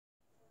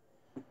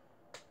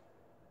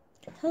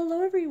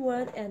Hello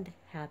everyone and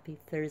happy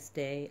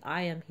Thursday.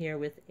 I am here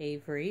with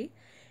Avery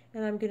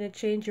and I'm going to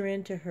change her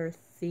into her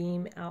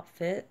theme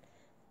outfit.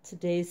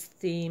 Today's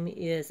theme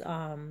is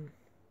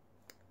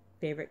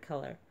favorite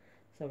color.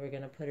 So we're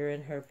going to put her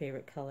in her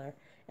favorite color.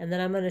 And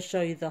then I'm going to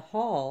show you the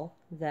haul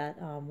that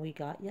we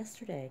got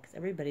yesterday because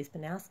everybody's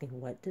been asking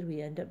what did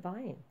we end up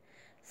buying.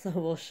 So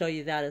we'll show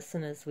you that as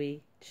soon as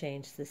we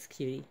change this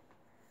cutie.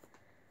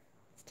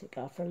 Let's take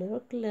off her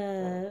little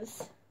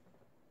gloves.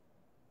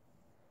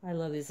 I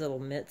love these little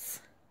mitts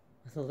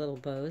with the little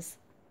bows.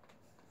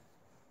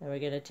 And we're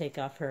going to take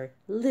off her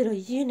little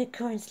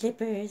unicorn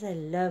slippers. I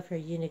love her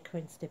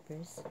unicorn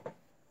slippers.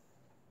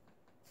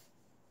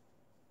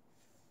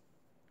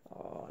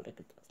 Oh, look at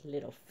those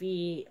little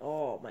feet.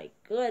 Oh my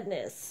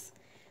goodness.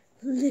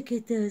 Look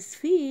at those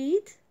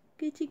feet.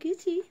 Gucci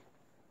Gucci.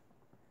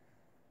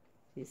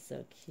 She's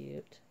so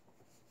cute.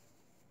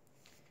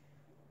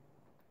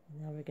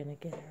 Now we're going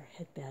to get her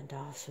headband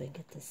off so we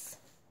can get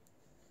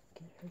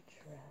her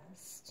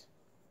dressed.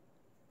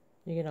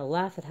 You're going to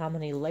laugh at how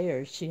many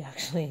layers she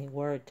actually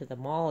wore to the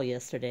mall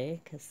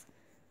yesterday, because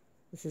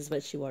this is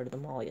what she wore to the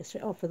mall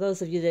yesterday. Oh, for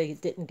those of you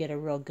that didn't get a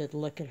real good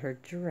look at her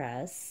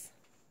dress,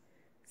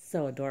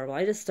 so adorable.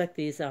 I just stuck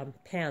these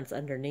pants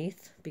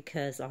underneath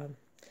because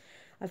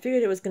I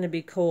figured it was going to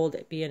be cold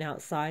being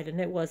outside,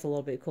 and it was a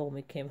little bit cold when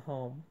we came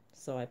home,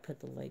 so I put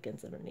the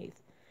leggings underneath.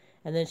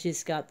 And then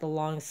she's got the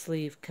long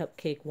sleeve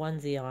cupcake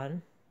onesie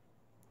on.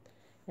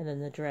 And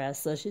then the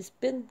dress. So she's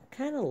been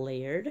kind of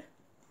layered.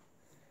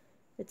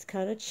 It's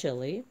kind of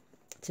chilly.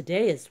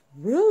 Today is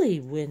really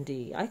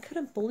windy. I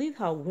couldn't believe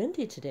how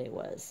windy today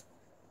was.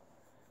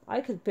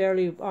 I could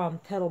barely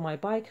pedal my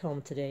bike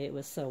home today. It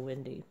was so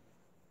windy.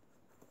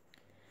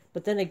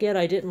 But then again,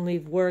 I didn't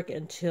leave work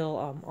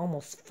until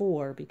almost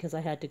 4 because I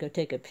had to go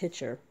take a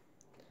picture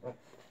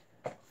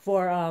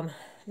for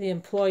the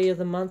Employee of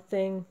the Month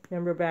thing.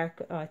 Remember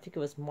back, I think it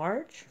was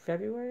March,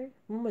 February?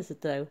 When was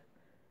it though?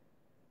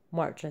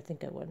 March, I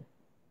think I won.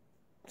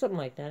 Something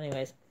like that.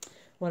 Anyways,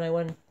 when I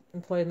won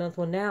Employee of the Month,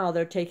 well, now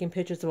they're taking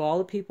pictures of all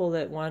the people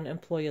that won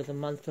Employee of the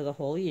Month for the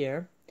whole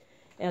year,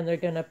 and they're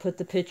going to put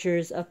the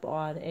pictures up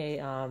on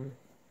a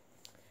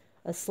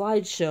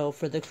slideshow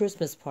for the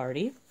Christmas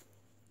party,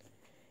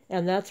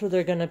 and that's where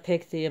they're going to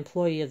pick the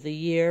Employee of the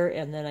Year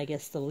and then I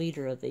guess the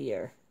Leader of the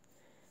Year.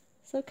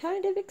 So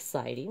kind of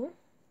exciting.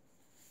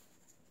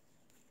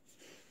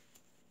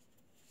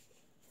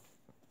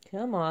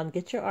 Come on,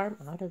 get your arm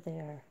out of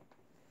there.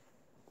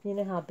 You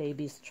know how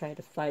babies try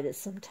to fight it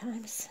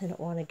sometimes. They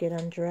don't want to get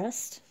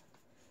undressed.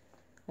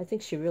 I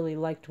think she really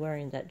liked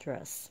wearing that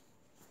dress.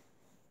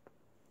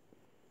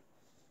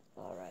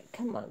 All right,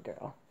 come on,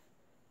 girl.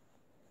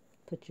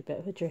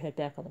 Put your head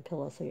back on the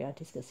pillow so your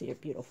auntie's going to see your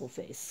beautiful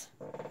face.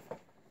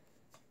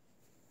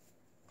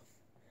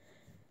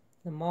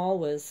 The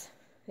mall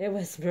it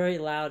was very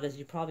loud, as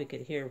you probably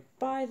could hear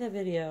by the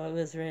video. It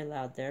was very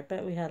loud there,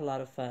 but we had a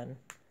lot of fun.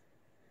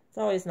 It's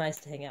always nice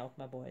to hang out with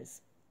my boys.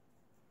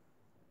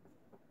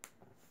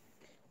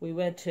 We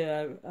went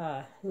to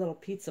a little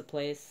pizza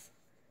place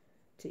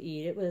to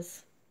eat. It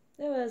was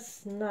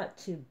not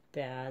too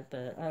bad,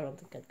 but I don't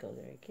think I'd go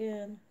there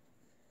again.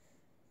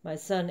 My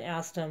son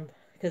asked him,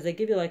 because they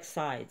give you like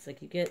sides, like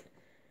you get,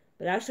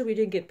 but actually we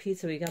didn't get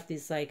pizza. We got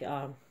these like,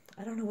 I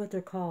don't know what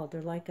they're called.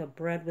 They're like a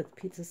bread with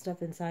pizza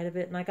stuff inside of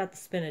it, and I got the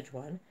spinach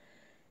one,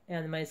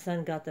 and my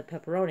son got the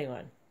pepperoni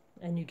one,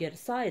 and you get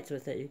sides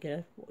with it.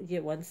 You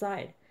get one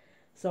side.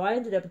 So I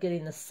ended up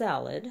getting the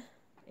salad.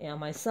 And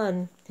my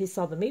son, he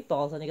saw the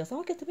meatballs, and he goes,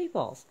 I'll get the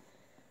meatballs.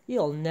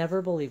 You'll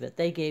never believe it.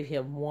 They gave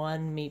him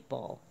one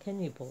meatball.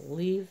 Can you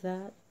believe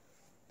that?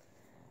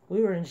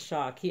 We were in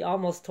shock. He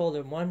almost told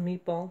him one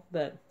meatball,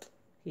 but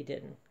he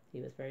didn't. He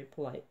was very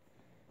polite.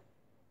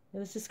 It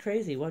was just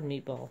crazy, one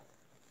meatball.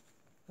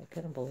 I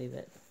couldn't believe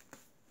it.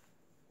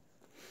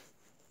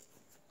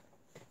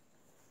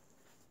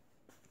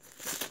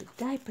 The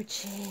diaper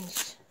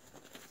changed.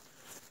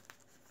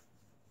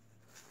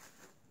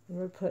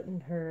 We're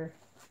putting her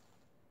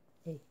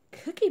a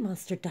Cookie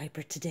Monster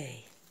diaper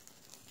today.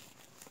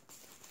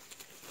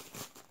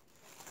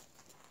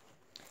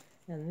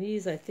 And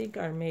these, I think,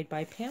 are made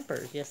by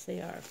Pampers. Yes, they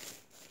are.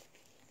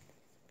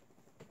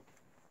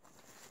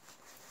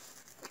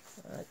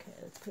 Okay,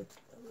 let's put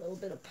a little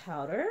bit of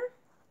powder.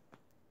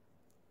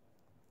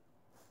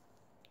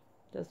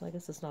 I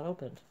guess it's not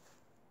opened.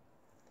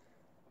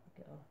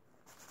 There we go.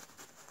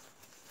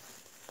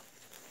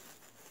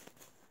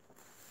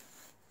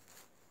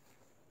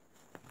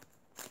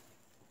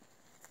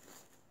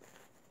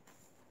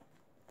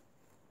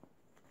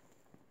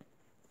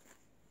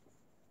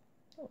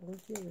 Oh,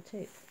 where's the other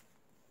tape?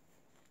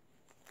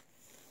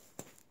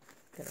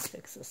 Gotta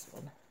fix this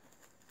one.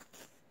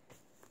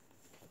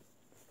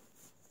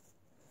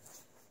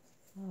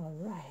 All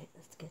right,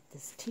 let's get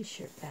this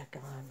t-shirt back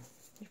on.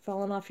 You're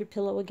falling off your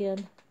pillow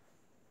again?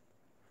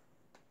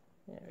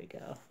 There we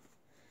go.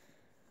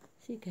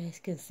 So you guys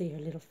can see her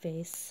little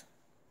face.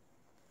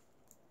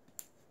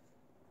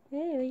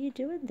 Hey, what are you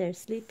doing there?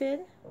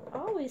 Sleeping?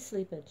 Always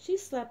sleeping. She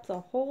slept the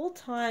whole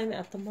time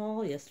at the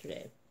mall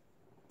yesterday.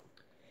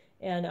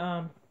 And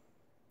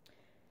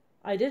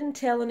I didn't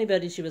tell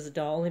anybody she was a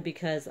doll, only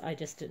because I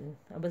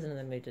wasn't in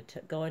the mood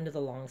to go into the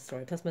long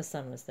story, plus my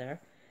son was there.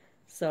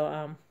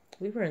 So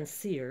we were in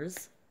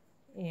Sears,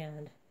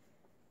 and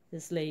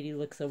this lady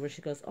looks over,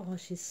 she goes, "Oh,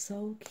 she's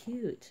so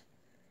cute."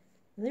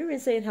 And they were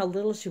saying how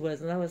little she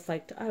was, and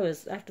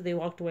after they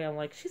walked away, I'm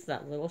like, she's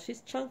not little,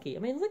 she's chunky. I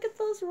mean, look at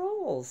those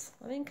rolls.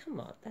 I mean, come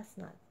on, that's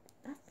not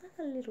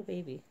a little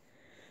baby.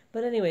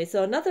 But anyway,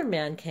 so another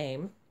man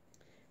came.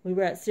 We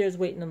were at Sears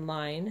waiting in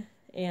line,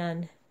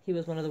 and he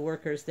was one of the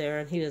workers there,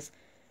 and he was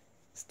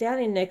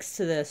standing next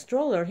to the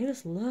stroller. He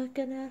was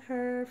looking at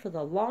her for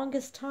the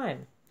longest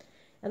time.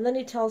 And then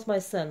he tells my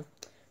son,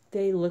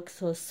 "They look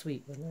so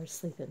sweet when they're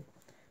sleeping,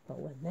 but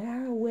when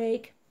they're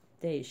awake,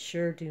 they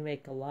sure do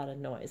make a lot of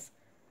noise."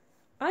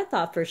 I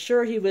thought for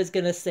sure he was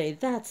going to say,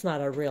 "That's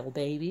not a real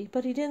baby,"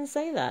 but he didn't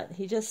say that.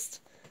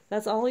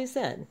 That's all he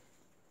said.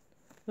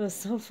 It was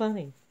so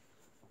funny.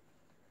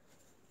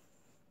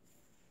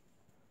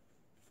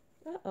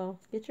 Uh-oh,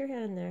 get your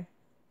hand in there.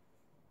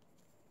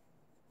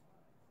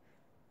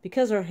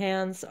 Because her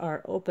hands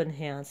are open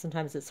hands,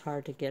 sometimes it's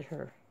hard to get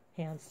her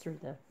hands through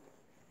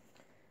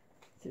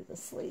the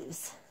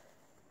sleeves.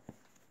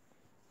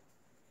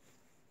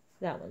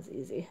 That one's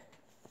easy.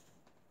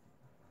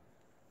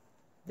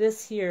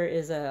 This here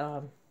is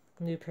a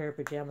new pair of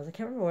pajamas. I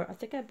can't remember where. I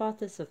think I bought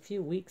this a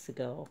few weeks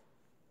ago.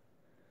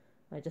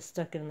 I just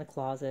stuck it in the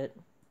closet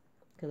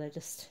because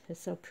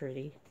it's so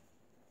pretty.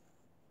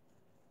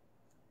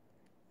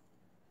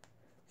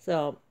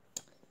 So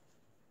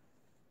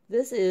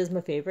this is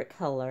my favorite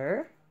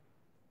color,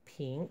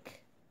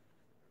 pink.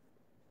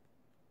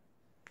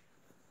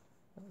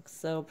 It looks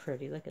so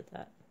pretty. Look at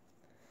that.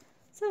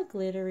 So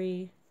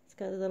glittery. It's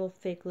got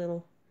fake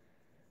little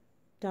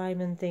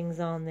diamond things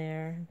on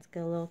there. It's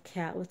got a little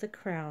cat with a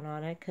crown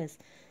on it because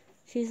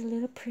she's a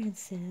little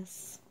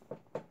princess.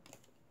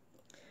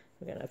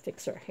 We're going to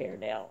fix her hair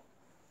now.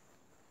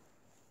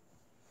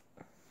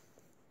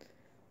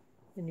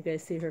 Can you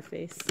guys see her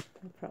face?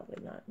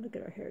 Probably not. Look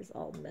at her hair. It's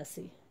all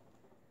messy.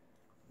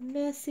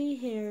 Messy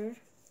hair.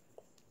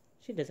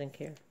 She doesn't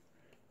care.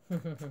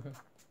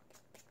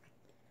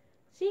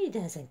 She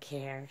doesn't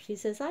care. She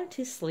says, "I'm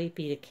too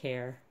sleepy to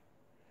care."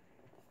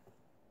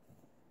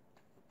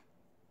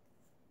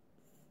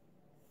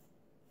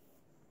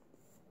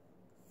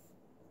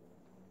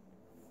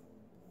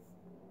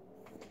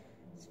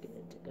 Let's get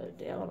it to go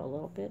down a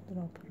little bit, then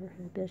I'll put her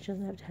in bed. She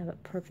doesn't have to have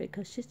it perfect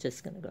because she's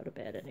just going to go to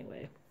bed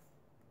anyway.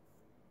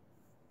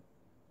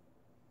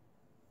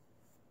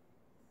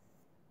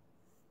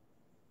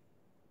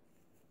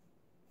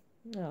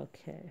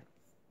 Okay.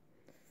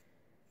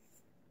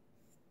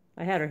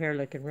 I had her hair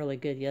looking really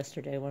good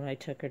yesterday when I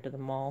took her to the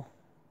mall.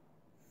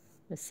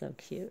 It's so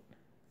cute.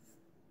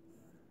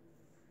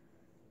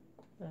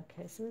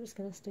 Okay, so we're just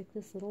going to stick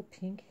this little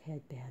pink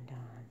headband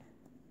on.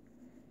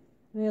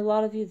 I mean, a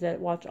lot of you that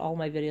watch all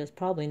my videos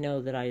probably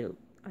know that I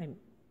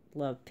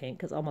love pink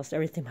because almost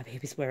everything my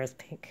babies wear is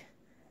pink.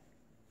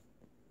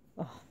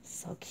 Oh,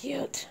 so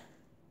cute.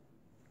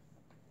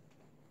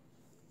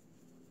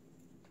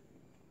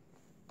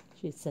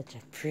 She's such a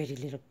pretty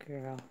little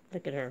girl.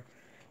 Look at her.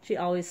 She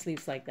always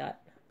sleeps like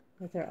that,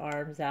 with her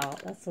arms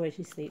out. That's the way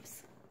she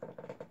sleeps.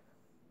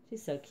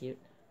 She's so cute.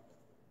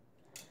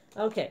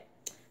 Okay,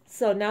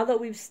 so now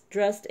that we've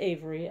dressed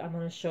Avery, I'm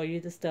going to show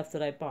you the stuff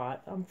that I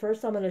bought.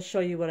 First, I'm going to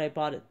show you what I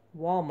bought at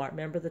Walmart.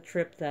 Remember the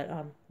trip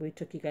that we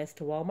took you guys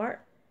to Walmart?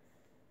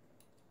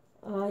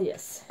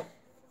 Yes,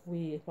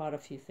 we bought a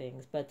few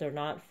things, but they're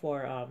not for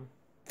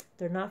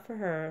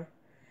her.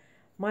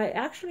 My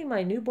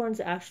newborns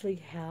actually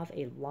have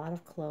a lot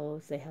of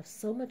clothes. They have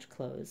so much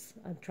clothes.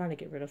 I'm trying to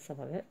get rid of some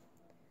of it.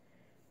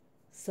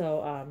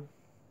 So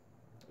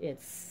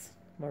it's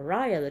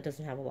Mariah that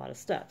doesn't have a lot of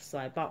stuff. So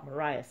I bought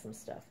Mariah some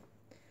stuff.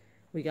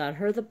 We got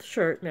her the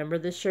shirt. Remember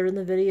this shirt in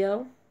the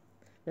video?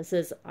 That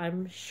says,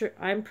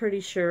 I'm pretty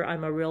sure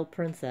I'm a real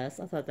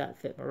princess. I thought that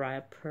fit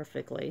Mariah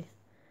perfectly.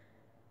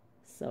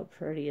 So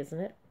pretty,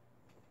 isn't it?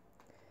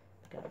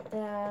 Got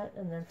that.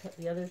 And then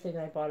the other thing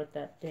I bought it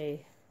that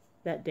day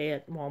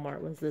at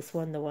Walmart was this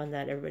one, the one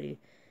that everybody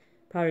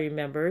probably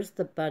remembers,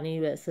 the bunny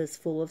that says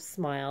 "full of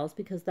smiles,"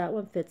 because that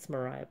one fits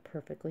Mariah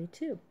perfectly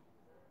too.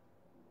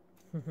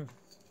 And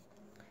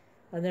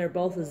they're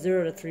both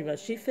 0 to 3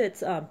 months. She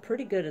fits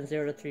pretty good in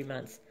 0 to 3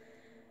 months.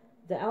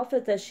 The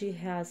outfit that she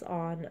has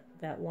on,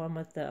 that one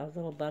with the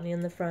little bunny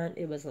in the front,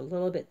 it was a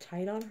little bit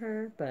tight on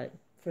her, but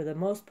for the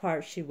most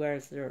part she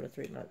wears 0 to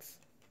 3 months.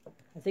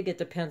 I think it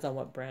depends on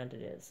what brand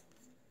it is.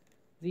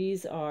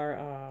 These are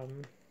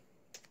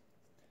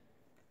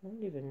I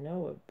don't even know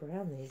what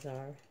brand these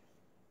are.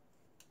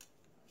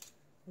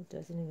 It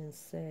doesn't even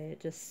say.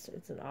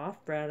 It's an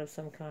off-brand of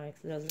some kind.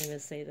 It doesn't even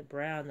say the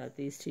brand that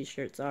these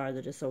t-shirts are.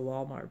 They're just a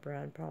Walmart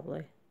brand,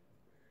 probably.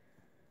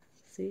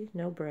 See?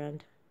 No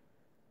brand.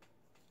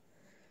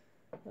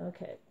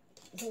 Okay.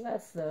 So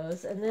that's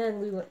those. And then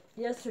we went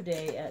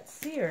yesterday at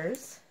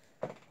Sears.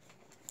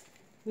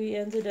 We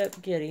ended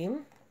up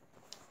getting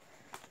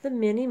the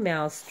Minnie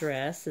Mouse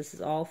dress. This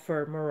is all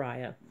for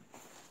Mariah.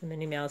 The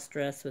Minnie Mouse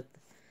dress with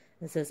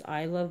It says,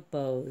 I love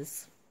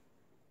bows.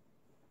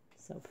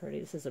 So pretty.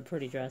 This is a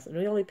pretty dress. And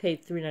we only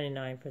paid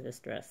 $3.99 for this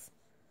dress.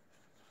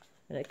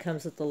 And it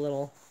comes with the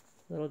little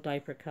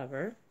diaper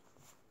cover.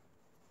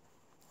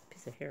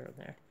 Piece of hair in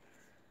there.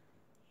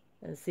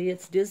 And see,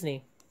 it's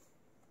Disney.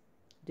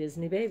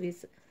 Disney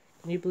babies.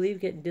 Can you believe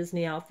getting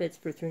Disney outfits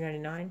for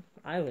 $3.99?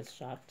 I was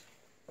shocked.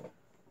 Okay,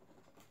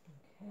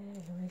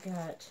 we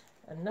got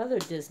another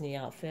Disney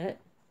outfit.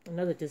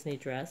 Another Disney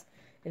dress.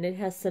 And it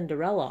has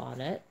Cinderella on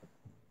it.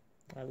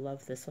 I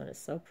love this one. It's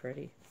so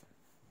pretty.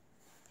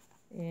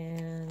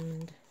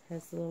 And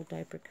has the little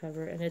diaper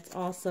cover. And it's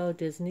also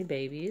Disney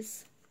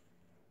babies.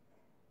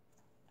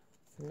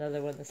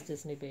 Another one that's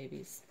Disney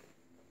babies.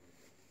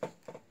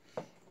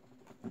 Okay,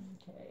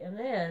 and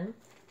then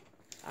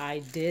I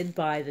did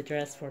buy the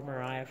dress for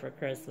Mariah for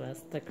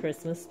Christmas. The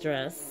Christmas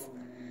dress.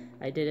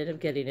 I did end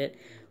up getting it.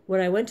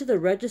 When I went to the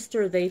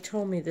register, they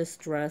told me this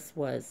dress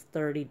was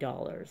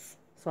 $30.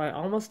 So I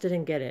almost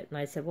didn't get it. And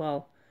I said,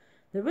 well,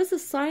 there was a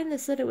sign that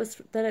said it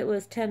was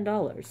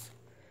 $10.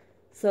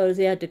 So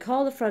they had to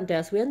call the front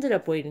desk. We ended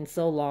up waiting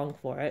so long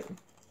for it.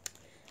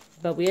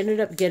 But we ended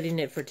up getting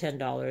it for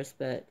 $10.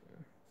 But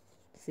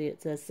see,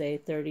 it says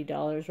say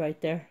 $30 right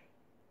there.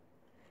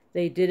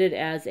 They did it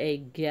as a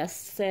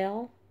guest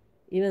sale.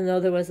 Even though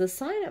there was a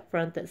sign up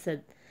front that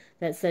said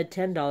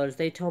 $10,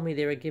 they told me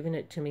they were giving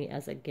it to me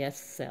as a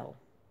guest sale.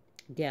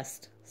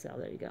 Guest sale,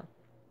 there you go.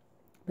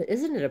 But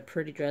isn't it a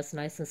pretty dress?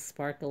 Nice and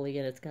sparkly,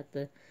 and it's got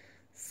the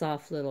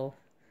soft little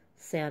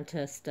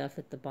Santa stuff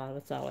at the bottom.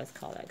 It's always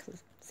called that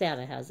because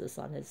Santa has this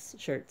on his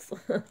shirts.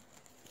 And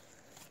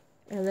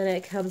then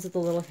it comes with a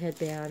little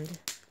headband.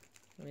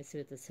 Let me see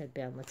what this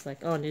headband looks like.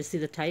 Oh, and you see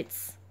the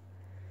tights?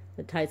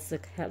 The tights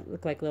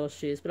look like little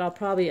shoes. But I'll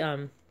probably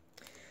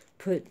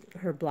put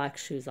her black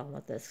shoes on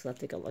with this because I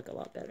think it'll look a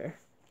lot better.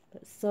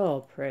 But it's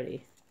so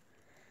pretty.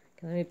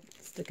 Okay, let me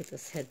just look at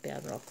this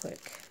headband real quick.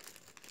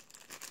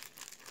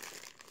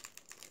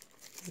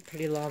 It's a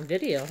pretty long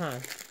video, huh?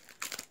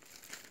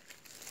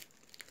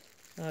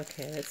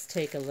 Okay, let's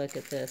take a look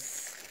at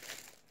this.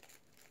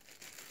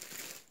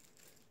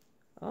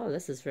 Oh,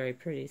 this is very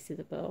pretty. See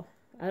the bow?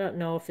 I don't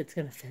know if it's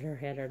going to fit her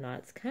head or not.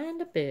 It's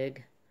kind of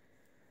big.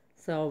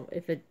 So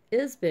if it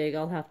is big,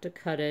 I'll have to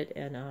cut it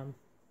and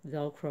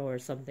Velcro or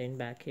something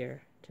back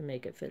here to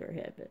make it fit her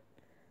head. But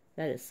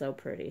that is so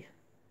pretty.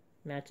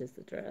 Matches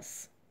the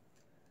dress.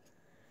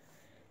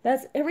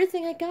 That's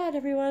everything I got,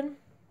 everyone.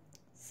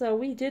 So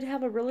we did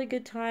have a really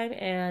good time,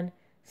 and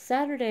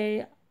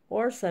Saturday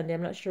or Sunday,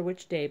 I'm not sure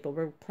which day, but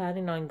we're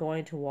planning on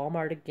going to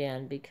Walmart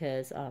again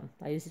because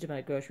I used to do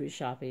my grocery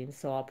shopping,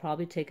 so I'll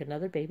probably take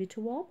another baby to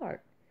Walmart.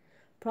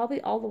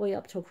 Probably all the way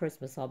up till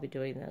Christmas I'll be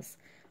doing this.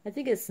 I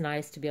think it's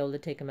nice to be able to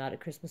take them out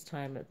at Christmas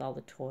time with all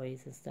the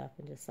toys and stuff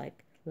and just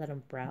like let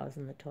them browse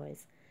in the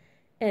toys.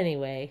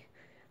 Anyway,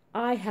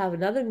 I have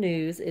another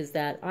news is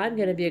that I'm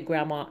going to be a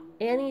grandma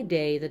any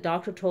day. The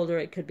doctor told her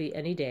it could be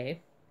any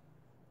day.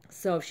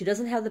 So if she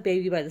doesn't have the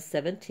baby by the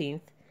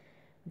 17th,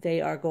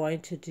 they are going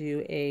to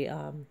do a,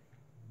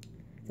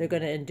 they're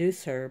going to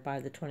induce her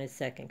by the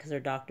 22nd because her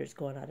doctor's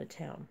going out of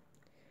town.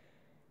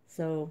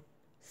 So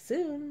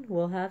soon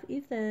we'll have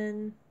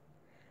Ethan.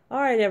 All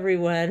right,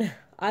 everyone.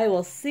 I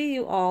will see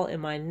you all in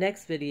my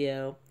next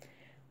video.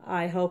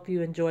 I hope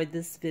you enjoyed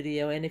this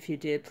video, and if you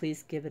did,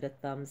 please give it a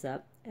thumbs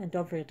up. And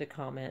don't forget to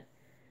comment.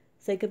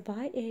 Say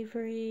goodbye,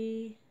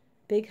 Avery.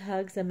 Big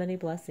hugs and many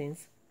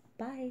blessings.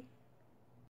 Bye.